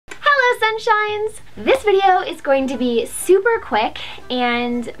Sunshines! This video is going to be super quick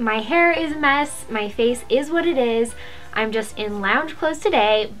and my hair is a mess, my face is what it is. I'm just in lounge clothes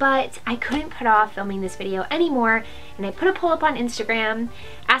today, but I couldn't put off filming this video anymore, and I put a poll up on Instagram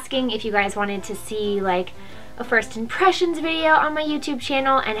asking if you guys wanted to see like a first impressions video on my YouTube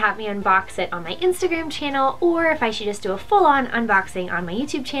channel and have me unbox it on my Instagram channel, or if I should just do a full-on unboxing on my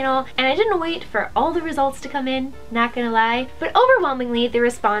YouTube channel. And I didn't wait for all the results to come in, not gonna lie, but overwhelmingly the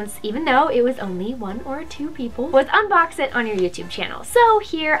response, even though it was only 1 or 2 people, was unbox it on your YouTube channel. So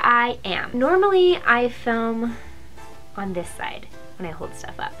here I am. Normally I film on this side when I hold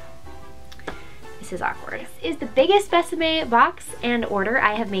stuff up. This is awkward. This is the biggest Bésame box and order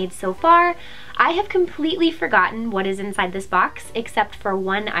I have made so far. I have completely forgotten what is inside this box except for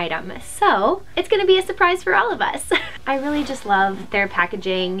one item, so it's gonna be a surprise for all of us. I really just love their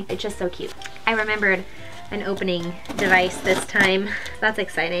packaging. It's just so cute. I remembered an opening device this time. That's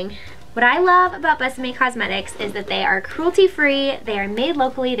exciting. What I love about Bésame Cosmetics is that they are cruelty-free, they are made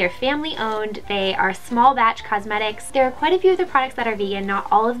locally, they're family-owned, they are small batch cosmetics. There are quite a few of their products that are vegan, not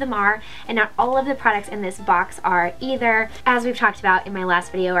all of them are, and not all of the products in this box are either. As we've talked about in my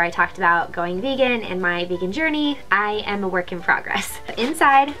last video where I talked about going vegan and my vegan journey, I am a work in progress.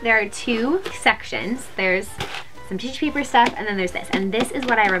 Inside, there are 2 sections. There's some tissue paper stuff, and then there's this, and this is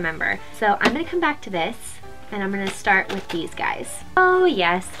what I remember. So I'm gonna come back to this, and I'm gonna start with these guys. Oh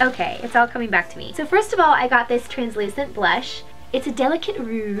yes, okay, it's all coming back to me. So first of all, I got this translucent blush. It's a delicate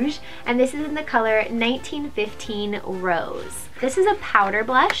rouge, and this is in the color 1915 Rose. This is a powder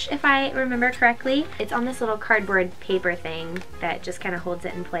blush, if I remember correctly. It's on this little cardboard paper thing that just kind of holds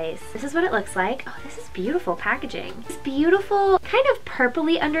it in place. This is what it looks like. Oh, this is beautiful packaging. It's beautiful, kind of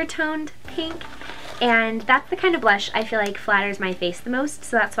purpley undertoned pink, and that's the kind of blush I feel like flatters my face the most,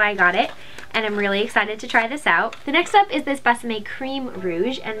 so that's why I got it. And I'm really excited to try this out. The next up is this Bésame Cream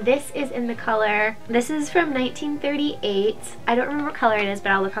Rouge, and this is in the color, this is from 1938. I don't remember what color it is,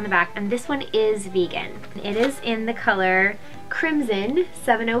 but I'll look on the back, and this one is vegan. It is in the color Crimson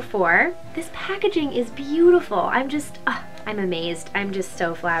 704. This packaging is beautiful. I'm just, I'm amazed. I'm just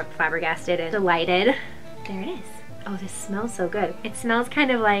so flabbergasted and delighted. There it is. Oh, this smells so good. It smells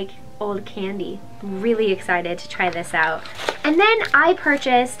kind of like old candy. I'm really excited to try this out. And then I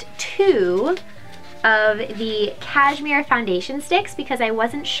purchased 2 of the cashmere foundation sticks because I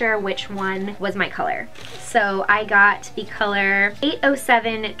wasn't sure which one was my color. So I got the color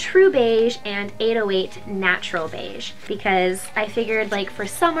 807 True Beige and 808 Natural Beige because I figured like for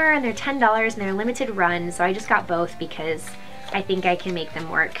summer, and they're $10 and they're limited run, so I just got both because I think I can make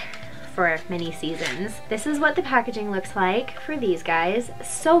them work for many seasons. This is what the packaging looks like for these guys.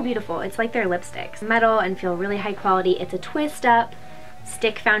 So beautiful. It's like they're lipsticks. Metal and feel really high quality. It's a twist up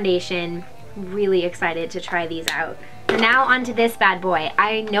stick foundation. Really excited to try these out. Now onto this bad boy.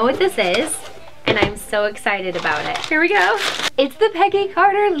 I know what this is, and I'm so excited about it. Here we go. It's the Peggy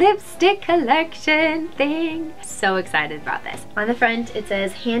Carter lipstick collection thing. So excited about this. On the front, it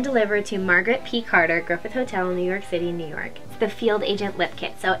says hand delivered to Margaret P. Carter, Griffith Hotel, New York City, New York. It's the Field Agent Lip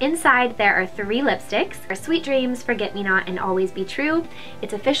Kit. So inside there are 3 lipsticks. Sweet Dreams, Forget Me Not, and Always Be True.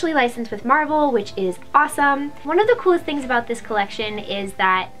 It's officially licensed with Marvel, which is awesome. One of the coolest things about this collection is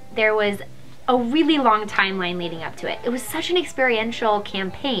that there was a really long timeline leading up to it. It was such an experiential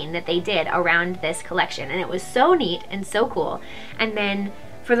campaign that they did around this collection, and it was so neat and so cool. And then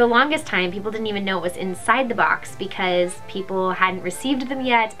for the longest time, people didn't even know it was inside the box because people hadn't received them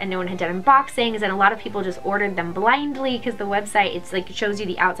yet and no one had done unboxings, and a lot of people just ordered them blindly because the website, it's like it shows you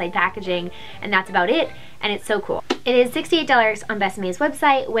the outside packaging and that's about it, and it's so cool. It is $68 on Bésame's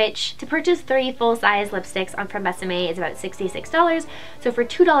website, which to purchase 3 full-size lipsticks from Bésame is about $66. So for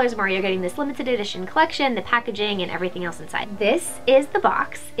 $2 more, you're getting this limited edition collection, the packaging, and everything else inside. This is the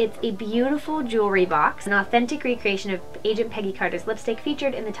box. It's a beautiful jewelry box, an authentic recreation of Agent Peggy Carter's lipstick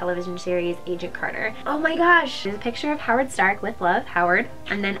featured in the television series Agent Carter. Oh my gosh! There's a picture of Howard Stark with love, Howard,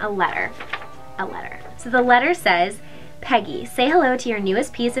 and then a letter. A letter. So the letter says, Peggy, say hello to your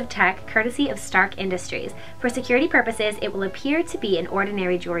newest piece of tech courtesy of Stark Industries. For security purposes, it will appear to be an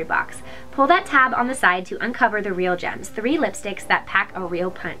ordinary jewelry box. Pull that tab on the side to uncover the real gems, 3 lipsticks that pack a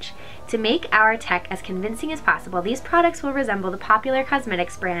real punch. To make our tech as convincing as possible, these products will resemble the popular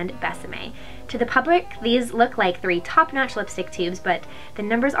cosmetics brand Bésame. To the public, these look like 3 top-notch lipstick tubes, but the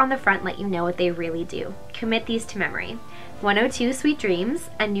numbers on the front let you know what they really do. Commit these to memory. 102 Sweet Dreams,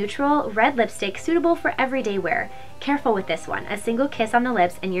 a neutral red lipstick suitable for everyday wear. Careful with this one. A single kiss on the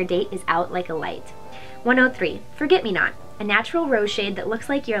lips and your date is out like a light. 103 Forget Me Not, a natural rose shade that looks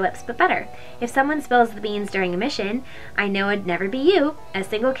like your lips but better. If someone spills the beans during a mission, I know it'd never be you. A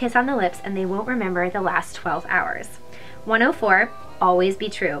single kiss on the lips and they won't remember the last 12 hours. 104 Always Be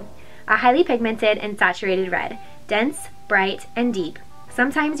True, A highly pigmented and saturated red. Dense, bright, and deep.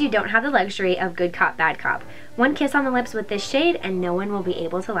 Sometimes you don't have the luxury of good cop, bad cop. One kiss on the lips with this shade and no one will be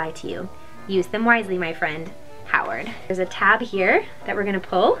able to lie to you. Use them wisely, my friend. Howard. There's a tab here that we're gonna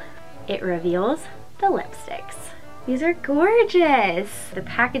pull. It reveals the lipsticks. These are gorgeous. The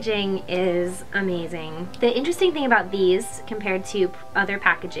packaging is amazing. The interesting thing about these compared to other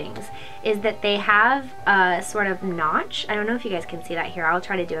packagings is that they have a sort of notch. I don't know if you guys can see that here. I'll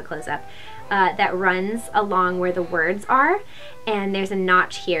try to do a close-up. That runs along where the words are, and there's a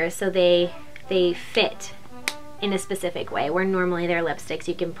notch here, so they fit in a specific way, where normally they're lipsticks,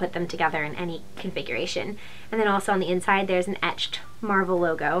 you can put them together in any configuration. And then also on the inside there's an etched Marvel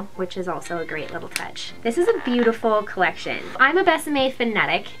logo, which is also a great little touch. This is a beautiful collection. I'm a Bésame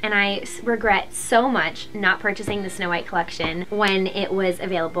fanatic, and I regret so much not purchasing the Snow White collection when it was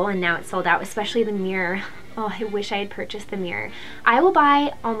available, and now it's sold out, especially the mirror. Oh, I wish I had purchased the mirror. I will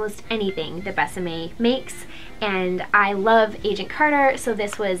buy almost anything that Bésame makes, and I love Agent Carter, so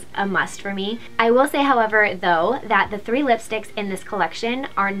this was a must for me. I will say, however, though, that the 3 lipsticks in this collection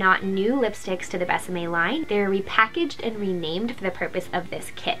are not new lipsticks to the Bésame line. They're repackaged and renamed for the purpose of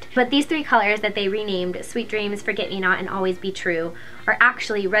this kit. But these 3 colors that they renamed, Sweet Dreams, Forget Me Not, and Always Be True, are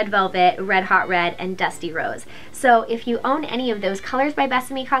actually Red Velvet, Red Hot Red, and Dusty Rose. So if you own any of those colors by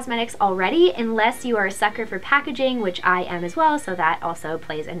Bésame Cosmetics already, unless you are a sucker for packaging, which I am as well, so that also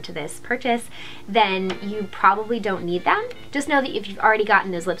plays into this purchase, then you probably don't need them. Just know that if you've already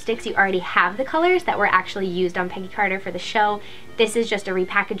gotten those lipsticks, you already have the colors that were actually used on Peggy Carter for the show. This is just a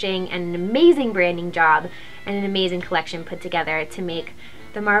repackaging and an amazing branding job and an amazing collection put together to make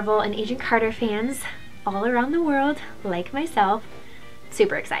the Marvel and Agent Carter fans all around the world, like myself,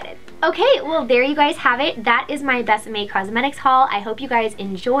 super excited. Okay, well there you guys have it. That is my Bésame Cosmetics haul. I hope you guys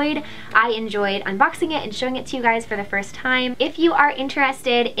enjoyed. I enjoyed unboxing it and showing it to you guys for the first time. If you are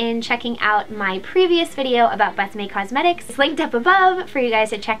interested in checking out my previous video about Bésame Cosmetics, it's linked up above for you guys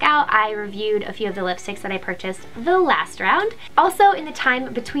to check out. I reviewed a few of the lipsticks that I purchased the last round. Also, in the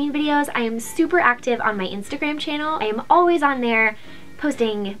time between videos, I am super active on my Instagram channel. I am always on there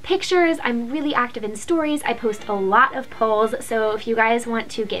posting pictures. I'm really active in stories. I post a lot of polls, so if you guys want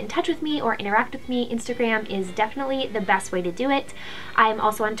to get in touch with me or interact with me, Instagram is definitely the best way to do it. I'm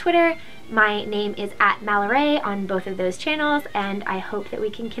also on Twitter. My name is @Mallory on both of those channels, and I hope that we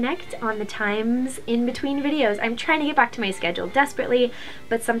can connect on the times in between videos. I'm trying to get back to my schedule desperately,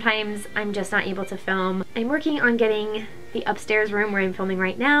 but sometimes I'm just not able to film. I'm working on getting the upstairs room where I'm filming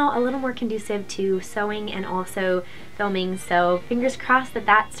right now a little more conducive to sewing and also filming, so fingers crossed that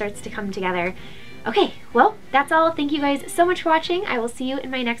that starts to come together. Okay, well, that's all. Thank you guys so much for watching. I will see you in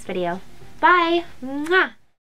my next video. Bye! Mwah!